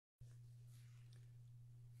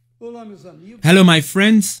Olá, meus amigos. Hello, my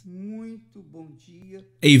friends. Muito bom dia.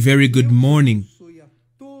 A very good morning. Abençoe a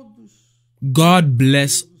todos. God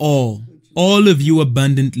bless all of you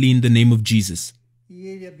abundantly in the name of Jesus. E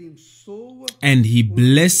Ele abençoa. And He Quando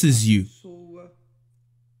blesses Ele you abençoa,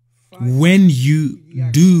 faz when you o que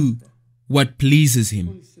lhe do agrada. what pleases Com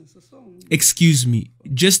Him. licença, só um. Excuse me,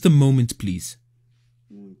 just a moment, please.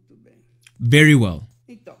 Muito bem. Very well.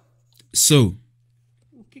 Então, So,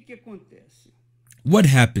 o que acontece? what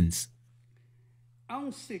happens? Há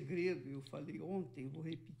segredo, eu falei ontem, vou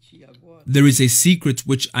repetir agora. There is a secret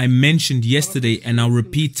which I mentioned yesterday and I'll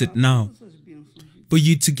repeat it now. Todas as bênçãos de Deus. For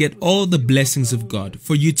you to get all the blessings of God,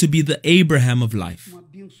 for you to be the Abraham of life,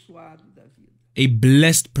 Abençoado da vida. a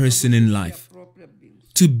blessed person in Você é life, a própria bênção.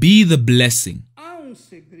 to be the blessing. Há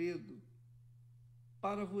segredo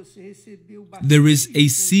para você receber o There is batismo a com o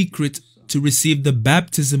secret Espírito Santo. to receive the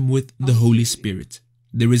baptism with the Holy Spirit.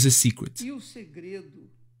 There is a secret. E o segredo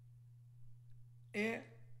é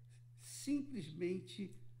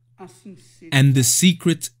simplesmente a sinceridade. And the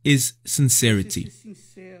secret is sincerity. Você ser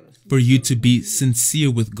sincera, For you sincero to com be Deus, sincere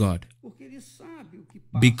with God. porque Ele sabe o que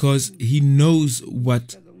passa Because por He knows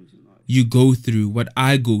what cada de nós. you go through, what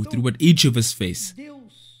I go through, what each of us face.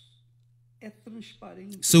 Deus é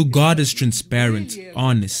transparente. So God is transparent, Ele é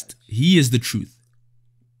honest. He is the truth.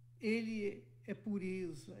 Ele é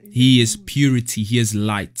pureza. Ele He é is luz, purity. He is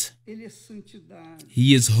light. Ele é santidade.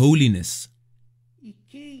 He is holiness. E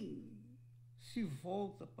quem se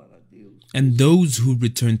volta para Deus And those who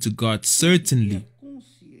return to God tem certainly a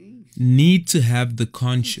consciência need to have the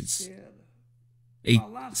conscience, sincera,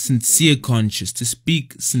 a sincere conscience, to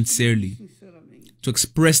speak sincerely, sinceramente. to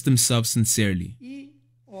express themselves sincerely. E,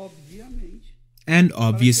 obviamente, And para que a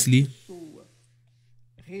obviously, pessoa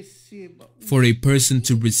receba o for a person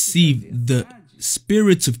to receive the verdade,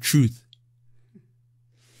 spirits of truth,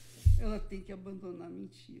 ela tem que abandonar a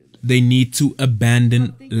mentira. they need to Ela abandon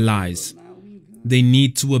tem que lies. abandonar o engano. They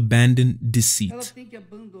need to abandon Ela deceit. tem que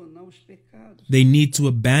abandonar os pecados. They need to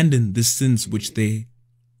abandon the sins which they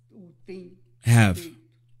Ou tem have feito.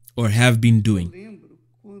 or have been Eu doing. lembro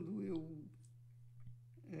quando eu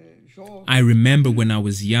jovem, I remember when I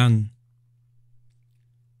was young,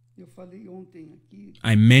 eu falei ontem aqui,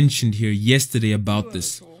 I mentioned here yesterday about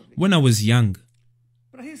this. When I was young,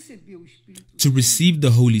 para receber o Espírito to receive the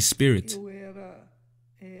Holy Spirit, eu era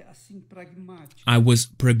assim pragmático, I was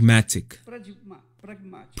pragmatic,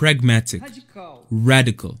 pragmático, radical,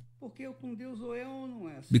 radical. porque eu com Deus ou é ou não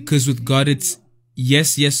é. Sim, Because with sim God ou it's não.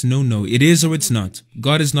 yes, yes, no, no. It is or it's not.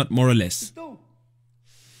 God is not more or less. Então,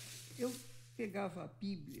 eu pegava a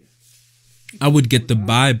Bíblia e I would get the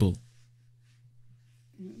procurava Bible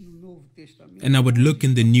no Novo Testamento, and I would look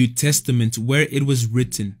in the New Testament where it was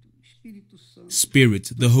written, Espírito Santo,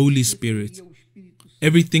 Spirit, the Holy Spirit, referia ao Espírito Santo,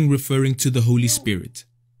 everything referring to the Holy Spirit.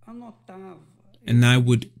 anotava, And I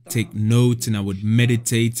would take notes and I would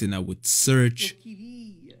meditate and I would search. eu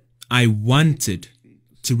queria. I wanted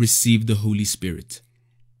to receive the Holy Spirit.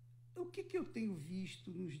 O que eu tenho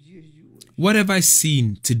visto nos dias de hoje? What have I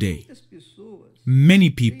seen today? Muitas pessoas Many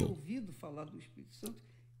têm people ouvido falar do Espírito Santo,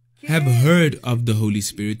 have querem heard of the Holy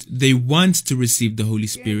Spirit. They want to receive the Holy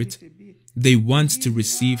Spirit. receber, They want to dizem,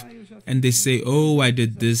 receive eu já and they fiz say, isso, oh, I eu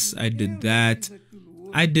did já this, fiz I did aquilo, that, fiz aquilo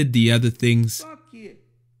outro. I did the other things. Só que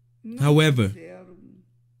não However, fizeram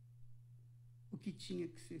o que tinha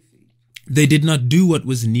que ser feito, they did not do what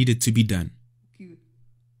was needed to be done,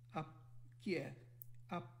 que é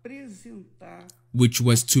apresentar which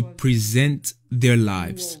was to present their no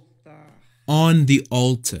lives altar on the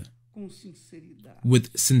altar com sinceridade, with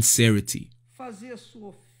sincerity, fazer a sua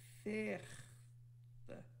oferta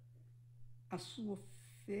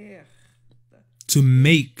to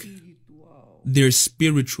make espiritual. their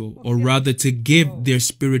spiritual, or rather to give their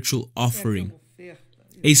spiritual offering.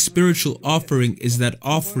 A spiritual offering is that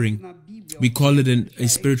offering, we call it a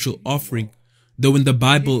spiritual offering, though in the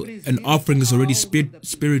Bible an offering is already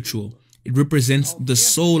spiritual. It represents the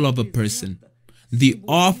soul of a person. The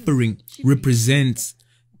offering represents,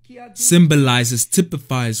 symbolizes,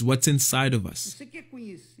 typifies what's inside of us. Você quer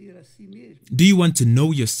conhecer a si mesmo? Do you want to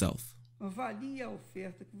know yourself? Avalie a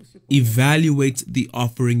oferta que você coloca. Evaluate the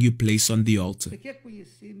offering you place on the altar. Você quer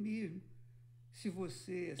conhecer mesmo se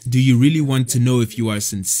você Do you really want to know if you are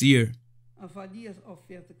sincere? avalie a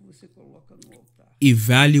oferta que você coloca no altar.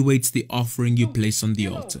 Evaluate the offering you place on the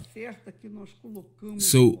Pela altar. oferta que nós colocamos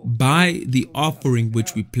So, no altar, by the offering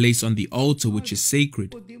which we place on the altar, which is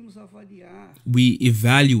sacred, podemos avaliar we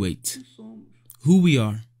evaluate quem somos. who we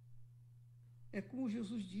are. É como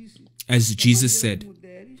Jesus disse. As da Jesus maneira said, como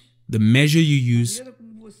deres, the measure you da use, maneira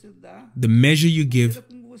como você dá, the measure you da give, maneira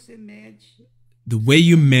como você mede, the way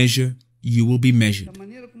you measure, you will be measured. da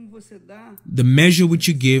maneira como você dá, The measure which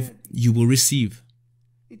you give, you will receive.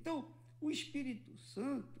 então o Espírito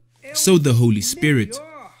Santo é So the Holy o Spirit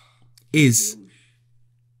melhor is que Deus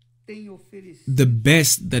tem oferecido the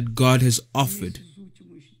best that God has offered nesses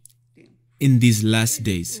últimos tempos. in these last Ele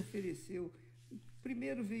days. ofereceu.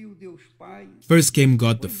 Primeiro veio Deus Pai, First came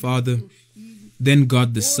God the depois veio Father, Deus Filho. then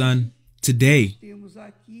God the Son. Today, Temos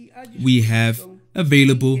aqui à we have disposição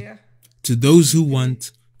available quem quer, to those who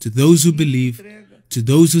want, to those who believe, entrega, to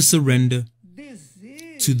those who surrender,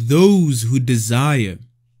 deseja to those who desire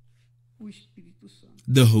o Espírito Santo.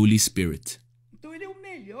 the Holy Spirit. Então ele é o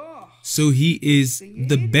melhor. So he is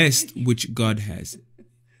the best which God has.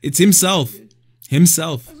 It's himself.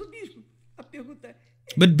 Himself. Mas o bispo, a pergunta é,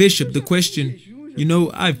 But Bishop, the question,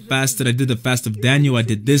 I fasted, I did the fast of Daniel, I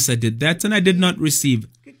did this, I did that, and I did not receive.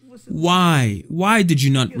 o que você Why? Why did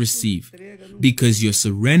you not receive? Because your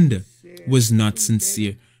surrender was not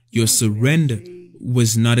sincere. Your surrender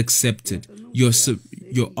was not accepted.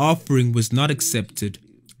 Your offering was not accepted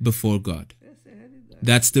before God. essa é a realidade.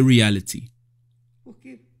 That's the reality.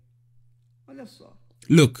 Porque, olha só,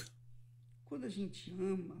 Look, quando a gente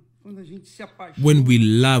ama, quando a gente se apaixona, when we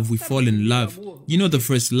love, we sabe fall o in primeiro love. amor? You know the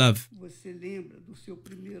first love. Você lembra do seu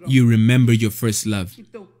primeiro amor. You remember your first love.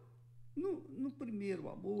 Então, no primeiro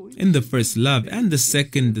amor, In the first love, and the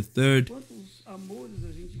second, the third, quantos amores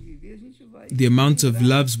a gente viver, a gente vai the amount of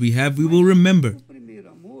lembrar. loves we have, we will remember. O primeiro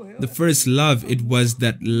amor é The first love, it was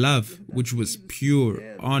that love which was pure,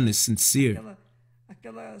 honest, sincere.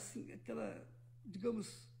 aquela, digamos,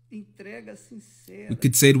 entrega sincera. We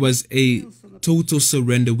could say it was a total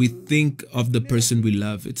surrender. We think of the person we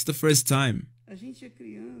love. It's the first time. A gente é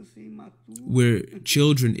criança, é imaturo, We're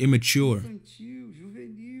children, immature. infantil,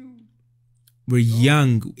 juvenil. We're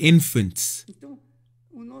young, infants. Então,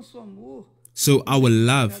 o nosso amor, So our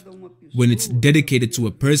love, cada uma pessoa, when it's dedicated to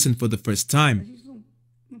a person for the first a time, gente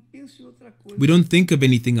não pensa em outra coisa. we don't think of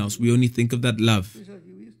anything else. We only think of that love. Você já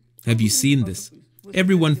viu isso? Have you Todo seen mundo this? passa por isso. Você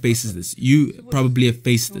Everyone deve ter faces passado this. por You isso. Se probably have você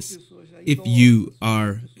faced é uma this. pessoa já If idosa, you uma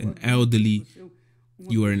are pessoa an adulta, elderly, você é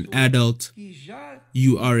uma you are an pessoa adult, que já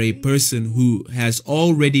you are a person who has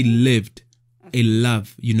already lived a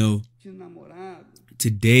love, tinha namorado, to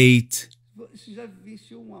date. você já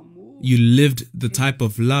vivenciou um amor You lived the type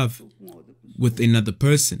of love com outra pessoa. with another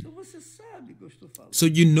person. Então você sabe o que eu estou falando. So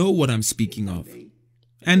you know what I'm speaking of. Também,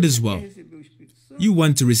 And as você well, quer receber o Espírito Santo, you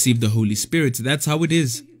want to receive the Holy Spirit. That's how it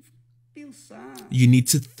is. tem que pensar. You need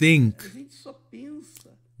to think. A gente só pensa.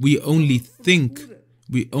 We only Procura think.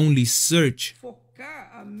 We only search.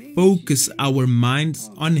 focar a mente Focus nele, our minds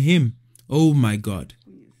on Him. Oh my God,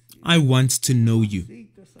 conhecer. I want to know you.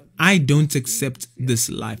 Aceita essa vida. I don't accept this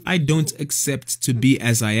life. I don't accept to be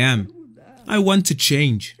as I am. Mudar. I want to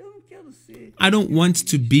change. Eu não quero ser I don't want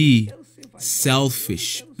to be quero ser vaidoso,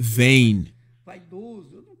 selfish, eu não quero ser vain. vaidoso,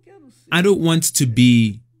 eu não quero ser I don't want to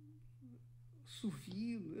be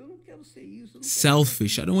survilo, eu não quero ser isso, eu não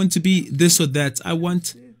selfish. I don't want to be this or that. I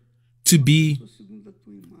want to be quero ser segundo a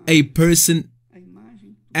tua imagem, a person a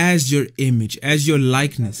imagem as your image, as your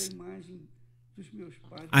likeness. a imagem dos meus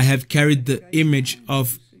pais. I have carried the image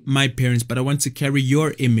of my parents, but I want to carry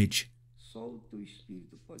your image. Só o teu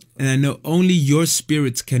espírito pode fazer. And I know only your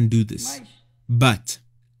spirit can do this. Mas But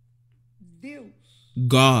Deus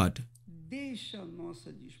God deixa à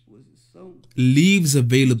nossa disposição leaves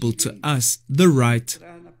available to us the right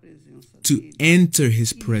entrar na presença to dele enter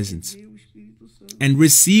His e presence receber o Espírito Santo. and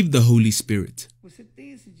receive the Holy Spirit. Você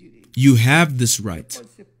tem esse direito. You have this right.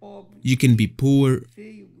 Pode ser pobre, You can be poor,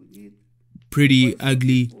 feio, bonito. pretty,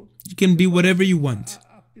 ugly. You can be whatever you want,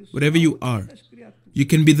 A pessoa whatever you are. das criaturas You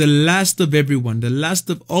can be the last of everyone, the last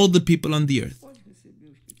of all the people on the earth. pode receber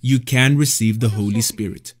o Espírito You can receive the Holy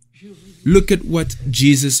Spirit. Jesus. Look at what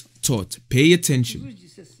Jesus taught. Pay attention. Jesus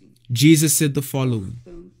disse assim: Jesus said the following.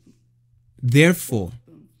 tanto, Therefore,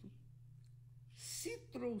 se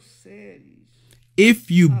trouxeres if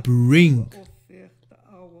you a bring tua oferta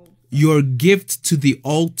ao altar your gift to the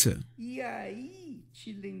altar e aí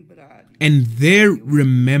te lembrares and there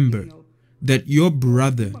remember that your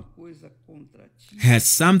brother uma coisa contra ti, has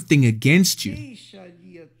something against you,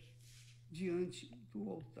 deixa-lhe diante do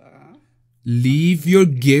altar leave your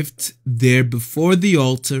gift there before the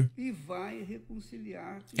altar e vai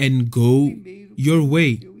reconciliar-te and go primeiro your com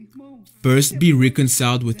way. teu irmão First be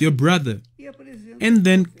reconciled with your brother e apresenta. and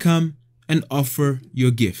then come and offer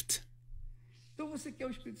your gift. Então você quer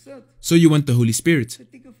o Espírito Santo? So you want the Holy Spirit? Você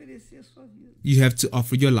tem que oferecer a sua vida. You have to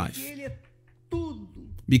offer your E life Ele é tudo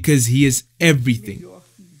because He is everything melhor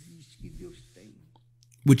que existe, que Deus tem.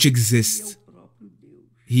 which Ele é exists. o próprio Deus.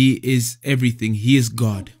 He is everything. He is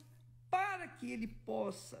God. Para que Ele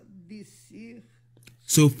possa descer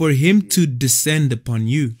So for him to descend upon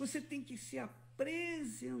you, você tem que se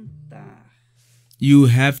apresentar you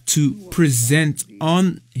have to present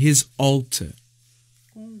on his altar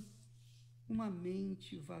com uma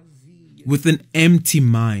mente vazia with an empty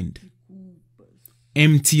mind, de culpas,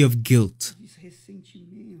 empty of guilt, de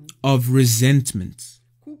ressentimento. of resentment.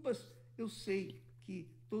 Culpas, eu sei que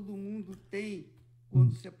todo mundo tem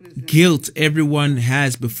quando se apresenta. Guilt everyone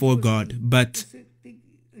has before God, but Você tem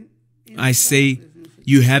que I say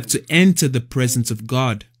you have to enter the presence of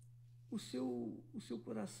God o seu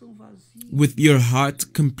coração vazio. with your heart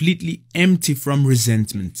completely empty from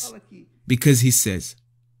resentment. Fala aqui, Because he says,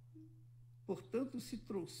 portanto, se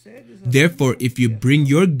trouxeres a therefore, if you bring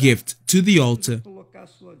your gift to the altar, colocar a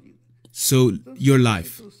sua vida. so your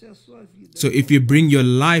life. Trouxer a sua vida, So if you bring your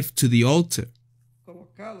life to the altar,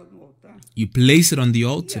 colocá-la no altar. you place it on the E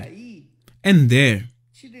altar, aí, and there,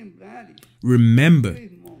 te lembrares, remember meu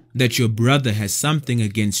irmão, that your brother has something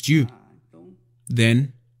against you. então, Then,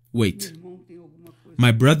 meu wait, irmão tem alguma coisa,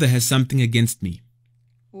 my brother has something against me,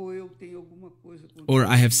 ou eu tenho alguma coisa contra or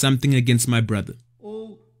I have something against my brother,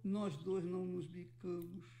 ou nós dois não nos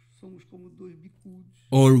bicamos, somos como dois bicudos.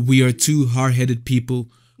 or we are two hard-headed people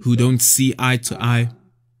who don't see eye to eye.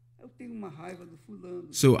 Eu tenho uma raiva do fulano.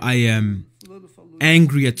 So I am Fulano falou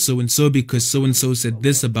angry at so-and-so because so-and-so said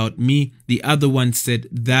this about me. The other one said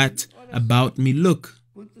that about me. Look,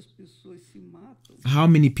 quantas pessoas se matam. how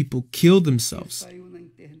many people kill themselves Saiu na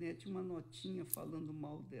internet uma notinha falando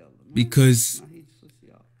mal dela, né? because Na rede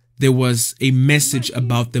social. there was a message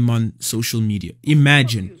about them on social media. Uma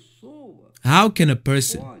Imagine, pessoa how can a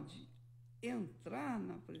person pode entrar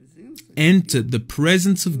na presença de enter Deus the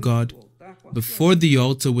presence of God no altar com a before the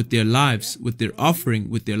altar with their lives, with their offering,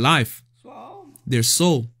 with their life, sua alma their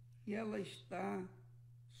soul, e ela está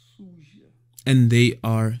suja. and they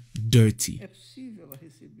are dirty? É possível ela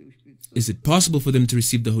receber o Espírito Santo? Is it possible for them to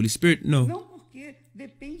receive the Holy Spirit? No. Não, porque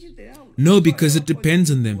depende dela. No, Só because ela it depends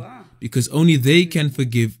pode on them. perdoar. Because only they can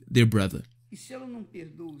forgive their brother. E se ela não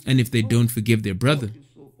perdoa And if they don't forgive their brother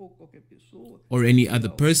ou qualquer pessoa, or any other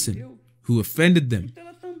person who offended them, então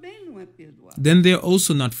ela também não é perdoada. then they are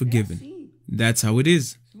also not É forgiven. assim. That's how it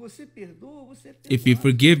is. Se você perdoa, você é If you perdoado.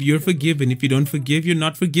 forgive, you're forgiven. If you don't forgive, you're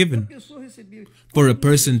not forgiven. A pessoa recebeu, For a quando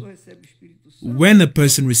person, pessoa recebe o Espírito Santo, when a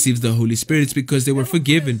person receives the Holy Spirit, it's because they were ela foi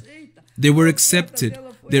forgiven. aceita. They were A oferta accepted.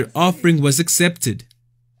 dela foi Their aceita. offering was accepted.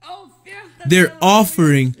 A oferta Their dela foi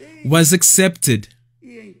offering aceita. was accepted.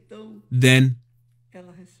 E então Then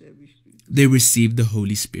ela recebe o Espírito. they received the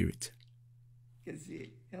Holy Spirit. Quer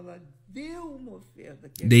dizer, ela deu uma oferta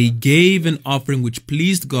que They gave an offering which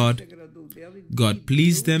pleased God. agradou dela e God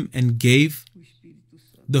pleased them and gave o Espírito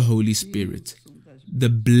Santo. the Holy Spirit, São das the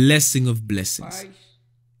blessing of blessings, paz.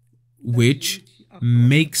 which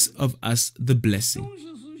makes of us the blessing. Então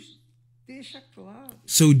Jesus deixa claro.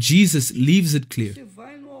 So Jesus leaves it clear. Você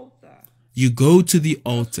vai no altar, You go to the a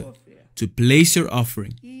sua altar oferta. to place your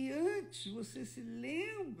offering, E antes você se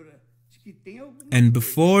lembra de que tem alguma and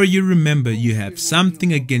before you remember you have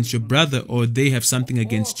something against your brother or they have something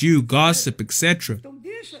against you, gossip, etc., Então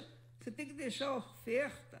você tem que deixar a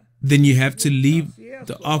oferta. then you have to leave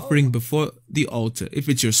the offering before the altar. If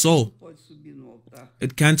it's your soul, Pode subir no altar.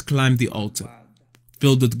 it can't climb the altar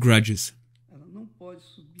filled with grudges. Ela não pode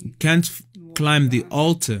subir It can't climb the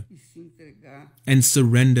altar e se entregar and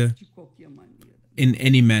surrender de qualquer maneira. in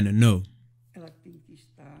any manner. No, Ela tem que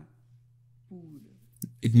estar pura,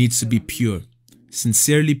 it needs to be pure,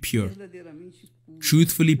 sincerely pure, verdadeiramente pura,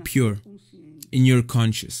 truthfully na pure sua consciência. in your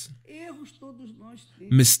conscience. Erros todos nós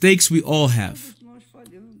temos, Mistakes we all have. todos nós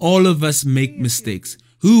falhamos. All of us make mistakes.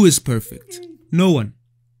 Who is perfect? No one.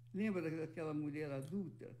 Lembra daquela mulher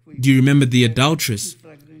adulta? Foi Do you remember the adulteress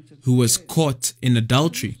flagrante who was adultério? caught in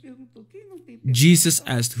adultery? Perguntou, quem não tem pecado? Jesus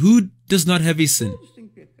asked, who does not have a sin? Todos têm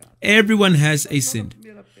pecado. Everyone has a Joga a sin.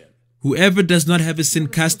 primeira pedra. Whoever does not have a sin,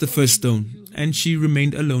 cast the first stone. And she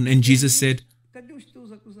remained alone. And Jesus said, Cadê os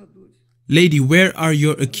teus acusadores? Lady, where are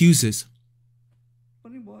your accusers?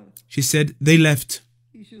 Foram embora. She said, they left.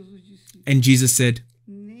 E Jesus disse, And Jesus said,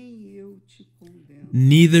 nem eu te condeno.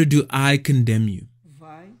 neither do I condemn you.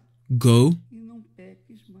 Vai Go e não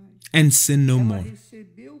peques mais. and sin no Ela more.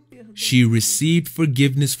 recebeu perdão She received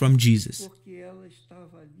forgiveness from Jesus porque ela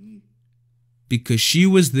estava ali, because she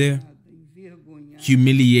was there, envergonhada.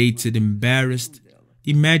 humiliated, embarrassed.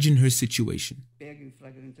 Imagine her situation, Pega em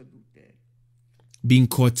flagrante adultério. being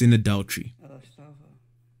caught in adultery. Ela estava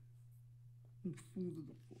no fundo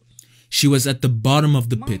do poço. She was at the bottom of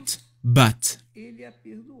the pit, but Ele a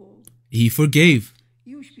perdoou. he forgave.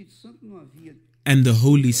 E o Espírito Santo não havia. And the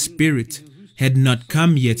Holy Spirit had not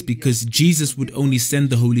come yet because Jesus would only send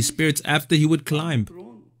the Holy Spirit after he would climb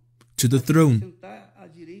Trono, to the throne sentar à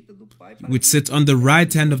direita do Pai, would sit on the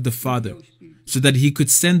right hand of the Father so that he could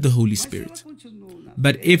send the Holy Spirit.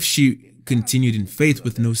 But if she continued in faith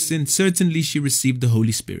with no sin, certainly she received the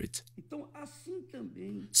Holy Spirit. Então, assim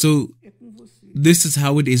também So é com você. this is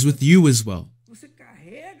how it is with you as well. Você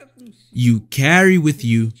carrega consigo You carry with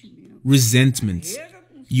you sentimentos, resentments. carrega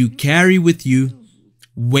consigo You carry with you peso.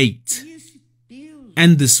 weight. E esse peso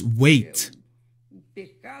And this weight, o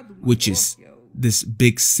pecado which maior, is que é o this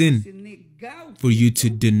big sin, você negar o for you to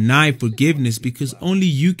perdão, deny forgiveness, because only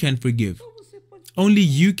you can forgive. só você pode Only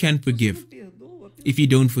you can Você forgive. não perdoa, a pessoa If you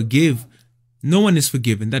don't forgive, no one is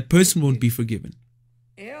forgiven. That person won't be forgiven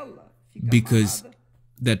ela fica because amarrada,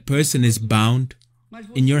 that person is bound mas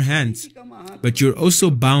você in your também hands. fica amarrado, But you're also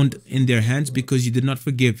bound in their hands because you did not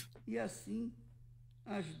forgive. E assim,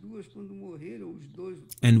 as duas, quando morrerem, ou os dois,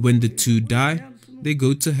 And when the morrerem, two vão ao die, inferno, se não- they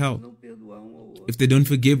go to hell. não perdoar um ao outro. If they don't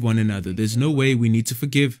forgive one another, there's no way we need to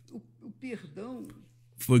forgive. O perdão,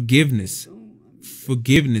 Forgiveness, amiga,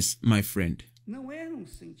 forgiveness, my friend, não é um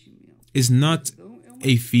sentimento. is not Perdão é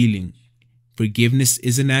uma a feeling. Forgiveness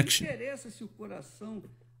is an Não action. interessa se o coração,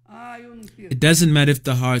 eu não It perdoo. doesn't matter if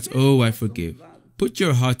the heart, oh, I forgive. Put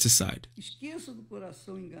your heart aside. Esqueça do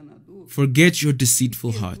coração enganador. Forget your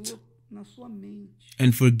deceitful heart Perdoa na sua mente.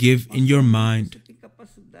 and forgive in your mind. Você tem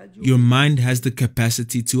capacidade de Your ouvir. mind has the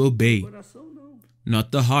capacity to obey, O coração não.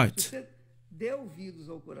 not the heart. Você der ouvidos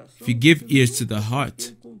ao coração, If you give você ears nunca to the vai ter heart,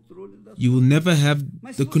 o controle da you sua will never have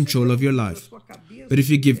Mas the se você control der of your ouvidos à life. sua cabeça, But if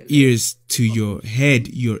you give intelecto, ears to your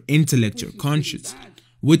head, your intellect, your com conscience, sinceridade,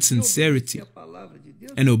 with e sincerity, obedecer a palavra de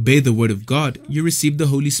Deus, and obey the word of God, you receive the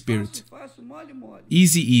Holy Spirit. fácil, mole, mole.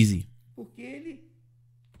 Easy, easy. Porque ele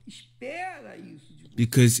espera isso de você.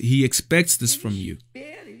 Because He expects this from you.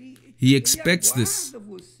 Espera, He expects this. aguarda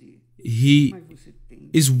você, He mas você tem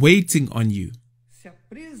que is waiting on you. se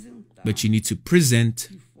apresentar But you need to present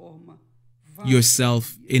de forma vazia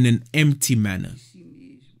yourself in an empty manner, de si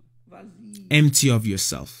mesma, vazia empty of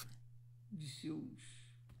yourself, de seus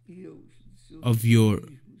eu, de seus of your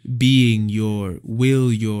egoísmos. being, your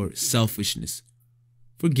will, your selfishness.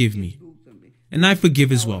 Forgive me. Perdoo também. And I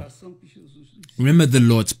forgive as Na well. oração que Jesus nos ensinou. Remember the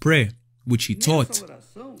Lord's Prayer, which He Nessa taught.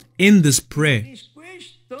 oração, In this prayer, fez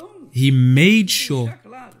questão He made de sure deixar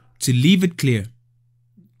claro, to leave it clear.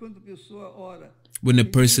 quando a pessoa ora, When a ele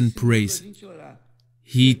person ensinando prays, a gente orar,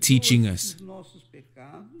 He perdoa teaching us, os nossos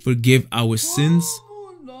pecados, forgive our sins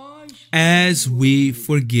como nós as we perdoamos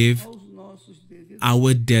forgive aos nossos devedores.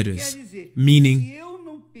 our Quer debtors. dizer, Meaning, se eu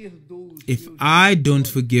não perdoo os if meus I don't devedores,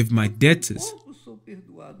 forgive my eu debtors, tampouco sou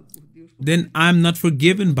perdoado por Deus, porque then I'm not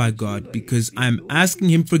forgiven by God because I'm asking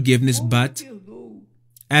Him forgiveness, como but eu perdoo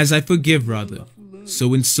as I forgive, rather,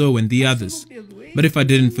 so and so and the se eu others. não perdoei, But if I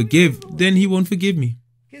didn't forgive, then He won't forgive me.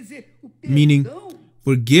 quer dizer, o Meaning, perdão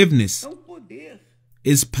forgiveness é um poder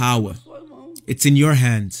is power. na sua mão. It's in your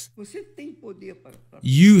hands. Você tem poder para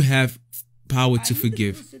You have power to ainda que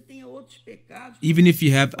forgive. você tenha outros pecados, Even if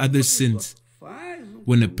you have quando other uma pessoa sins, faz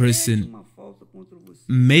when a comete person uma falta contra você,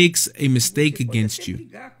 makes a você mistake pode against até you,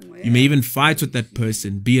 brigar com you may ela, even fight with that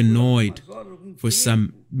person, be annoyed algumas horas, algum for tempo,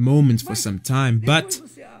 some moments, for mas some time, depois but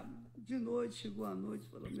você, de noite, chegou a noite,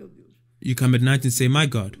 fala, meu Deus, you come at night and say, my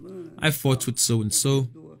God, I fought with so and so.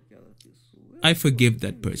 perdoa aquela pessoa. I forgive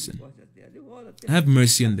that person. Misericórdia dela. Eu oro até Have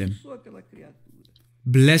mercy on them. abençoa aquela criatura.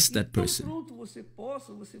 Bless that Então, person. pronto, você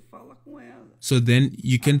possa, você fala com ela. So then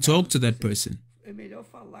you can talk to that person. É melhor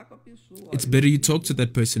falar com a pessoa. It's Olha, better you eu talk to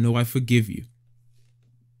that person. Oh, I forgive you.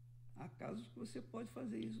 há casos que você pode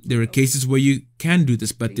fazer isso. There are cases where you can do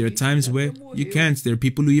this, but there are times where you can't. There are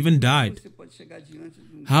people who even died. Você pode chegar diante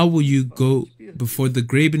de How will you e falar, go "Te perdoo." before the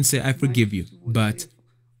grave and say, I Mas forgive you? se você But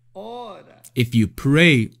ora if you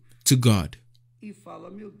pray to God e fala,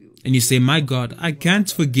 meu Deus, and you say, my God, I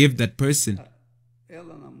can't forgive that person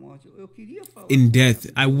ela na morte, eu queria falar in com death.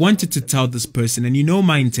 ela, I wanted to tell this person, and you know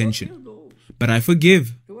my intention, eu perdoo, but I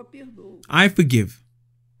forgive. eu a perdoo. I forgive.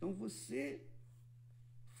 Então você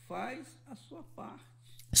faz a sua parte.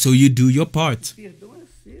 So you do your part. Perdão é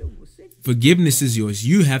seu, você. Forgiveness is yours.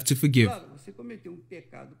 You have to forgive. Claro, você cometeu um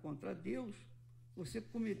pecado contra Deus, você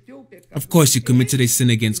cometeu o pecado. Of course, you contra committed a ele, sin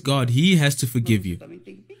against God. He has to forgive você you. também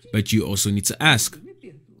tem que pedir. But you also need to ask, Me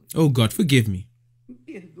perdoe. oh God, forgive me. Me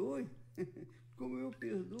perdoe, como eu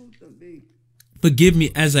perdoo também. Forgive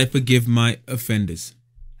me as I forgive my offenders.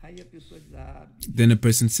 Aí a pessoa diz, Then a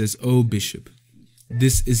person says, oh Bishop,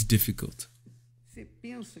 this is difficult. você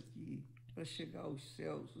pensa que para chegar aos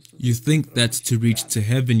céus, você You think that to reach to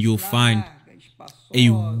heaven you'll find larga, espaçosa,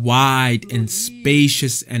 a wide and florida,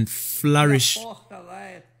 spacious and e a flourish porta lá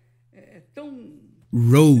é tão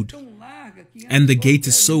road, larga que and the entra gate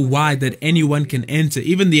is so qualquer um, wide that anyone can enter.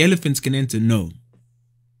 Even the elephants can enter. No.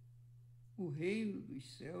 O reino dos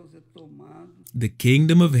céus The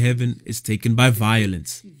kingdom of heaven is taken by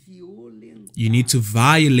violence. You need to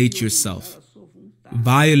violate yourself,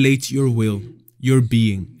 violate your will, your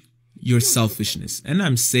being, your selfishness. And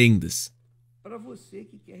I'm saying this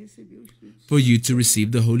for you to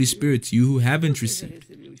receive the Holy Spirit, you who haven't received.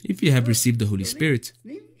 If you have received the Holy Spirit,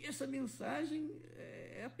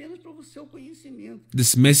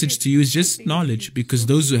 this message to you is just knowledge, because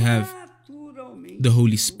those who have the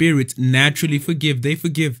Holy Spirit naturally forgive. They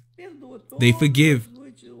forgive. They forgive.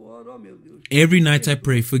 Every night I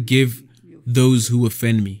pray, forgive those who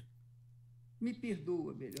offend me.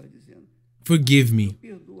 Forgive me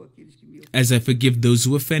as I forgive those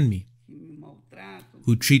who offend me,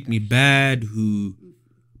 who treat me bad, who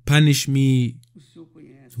punish me,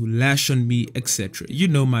 who lash on me, etc. You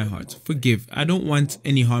know my heart. Forgive. I don't want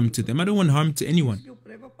any harm to them. I don't want harm to anyone.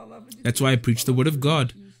 That's why I preach the word of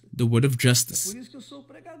God, the word of justice.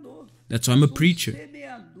 That's why I'm a preacher.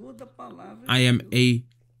 I am a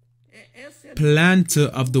planter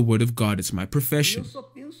of the word of God. It's my profession.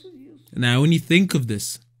 And I only think of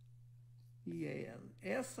this.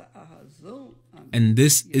 And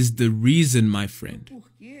this is the reason, my friend,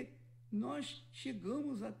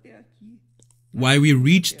 why we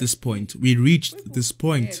reached this point. We reached this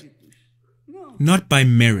point not by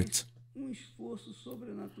merit,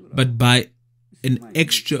 but by an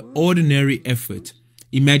extraordinary effort.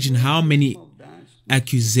 Imagine how many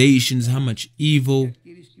accusations, how much evil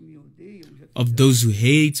of those who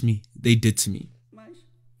hate me they did to me.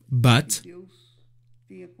 But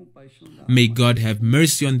may God have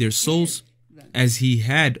mercy on their souls as He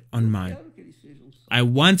had on mine. I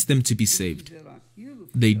want them to be saved.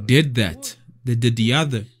 They did that. They did the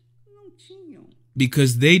other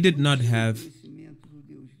because they did not have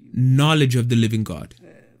knowledge of the living God.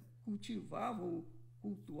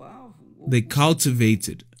 They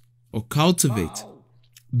cultivated or cultivate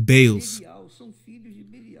Baals,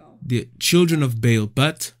 the children of Baal.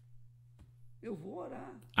 But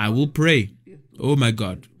I will pray, oh my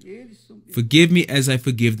God, forgive me as I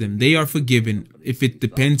forgive them. They are forgiven. If it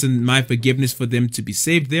depends on my forgiveness for them to be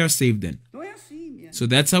saved, they are saved then. So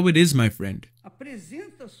that's how it is, my friend.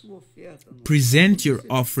 Present your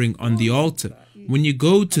offering on the altar. When you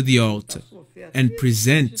go to the altar and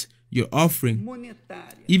present your offering,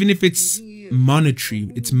 even if it's monetary,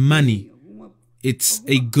 it's money, it's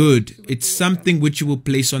a good, it's something which you will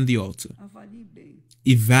place on the altar,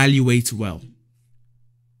 evaluate well.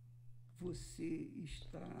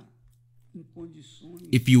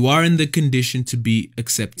 If you are in the condition to be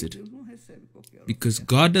accepted, because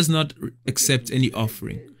God does not accept any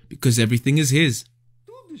offering, because everything is His.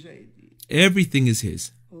 Everything is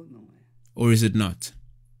His. Or is it not?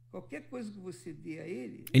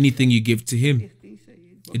 Anything you give to Him,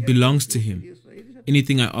 it belongs to Him.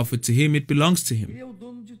 Anything I offer to Him, it belongs to Him.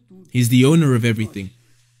 He's the owner of everything.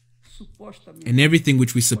 And everything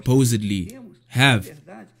which we supposedly have,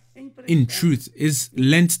 in truth, is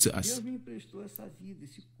lent to us.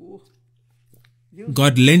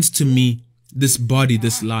 God lent to me this body,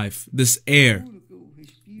 this life, this air,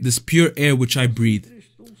 this pure air which I breathe.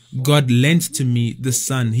 God lent to me the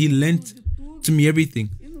sun. He lent to me everything.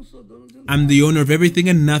 I'm the owner of everything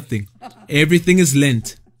and nothing. Everything is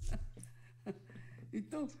lent.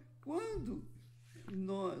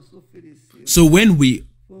 So when we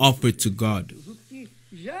offer to God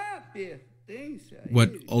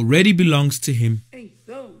what already belongs to Him,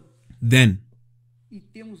 then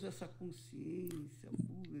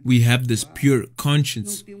we have this pure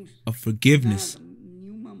conscience of forgiveness.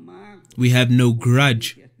 We have no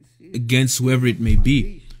grudge against whoever it may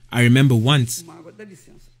be. I remember once,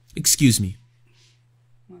 excuse me,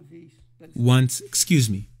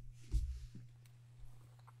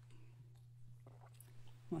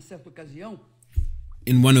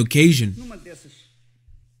 in one occasion,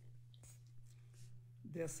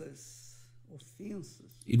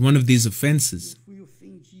 in one of these offenses,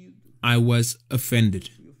 I was offended.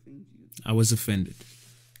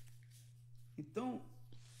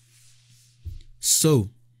 So,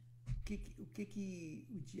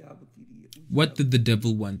 what did the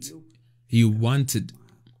devil want? He wanted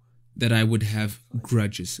that I would have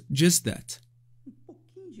grudges. Just that.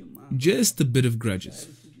 Just a bit of grudges.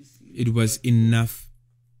 It was enough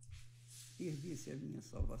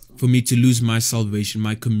for me to lose my salvation,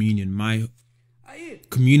 my communion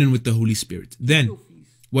with the Holy Spirit. Then,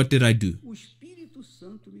 what did I do?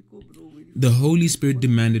 The Holy Spirit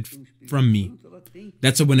demanded from me.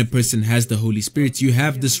 That's why when a person has the Holy Spirit, you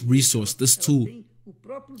have this resource, this tool.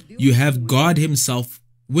 You have God Himself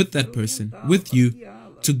with that person, with you,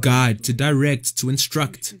 to guide, to direct, to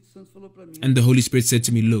instruct. And the Holy Spirit said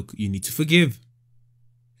to me, look, you need to forgive.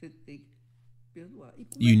 Você tem que perdoar. E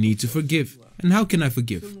como You é que eu need to posso forgive. perdoar? And how can I Se eu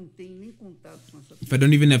forgive? não tenho nem contato com essa If I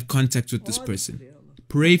don't even have contact with this Ore person, por ela.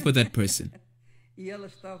 pray for that person. E ela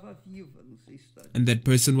estava viva, não sei se está And that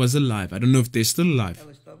person was alive. I don't know if they're still alive.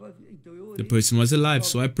 Ela estava viva. Então eu The orei. person was alive,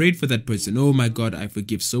 so I prayed for that person. Oh my God, I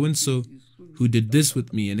forgive so and so who did this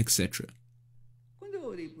with me, and etc. Quando eu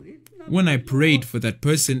orei por ele, na When I mesma prayed for that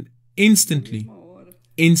person, instantly, hora,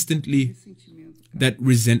 instantly, ressentimento that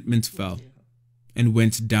resentment fell and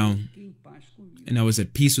went down, fiquei em paz comigo, and I was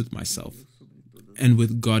at peace with myself sobre todas. and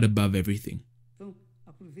with God above everything. Então,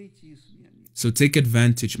 aproveite isso, minha amiga. So take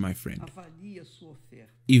advantage, my friend. Avalie a sua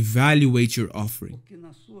oferta, Evaluate your offering, porque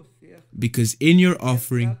na sua oferta because in your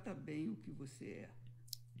offering, retrata bem o que você é.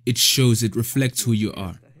 it shows, it reflects who you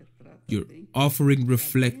are. Retrata Your bem offering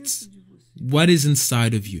reflects dentro de você, what is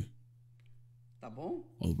inside of you. tá bom?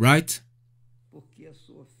 All right? Porque a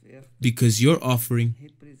sua oferta Because your offering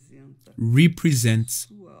representa represents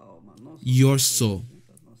sua alma, nossa your oferta soul.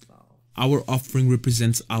 representa a nossa alma. Our offering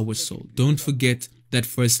represents our soul. Don't forget that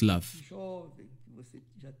first love. Jovem que você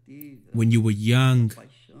já teve, When you were young,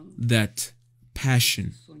 paixão, that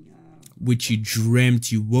passion sonhar, which you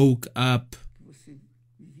dreamt, you woke up, que você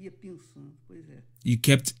vivia pensando, pois é, you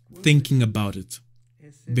kept thinking about it.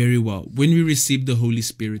 essa é Very well. When we receive the Holy a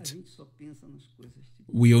Spirit, gente só pensa nas coisas de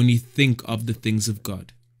we only think of the things of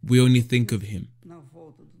God. We only think of Him. na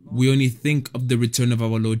volta do nosso We only think of the return of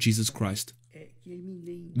our Lord Jesus Christ, é que é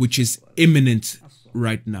iminente which is agora. imminent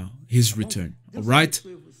right now, His return. All right?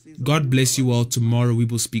 Deus abençoe vocês. God bless you all. Tomorrow we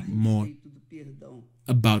will speak A more respeito do perdão,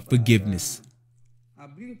 about forgiveness.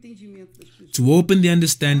 abrir o entendimento das pessoas, To open the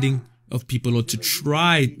understanding of people, or to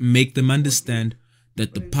try make them understand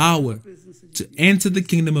that the power to enter the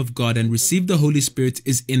kingdom of God and receive the Holy Spirit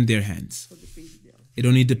is in their hands. só depende dela. It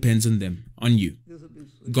only depends on them, on you. Deus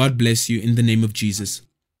abençoe. God bless you in the name of Jesus.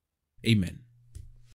 Amen.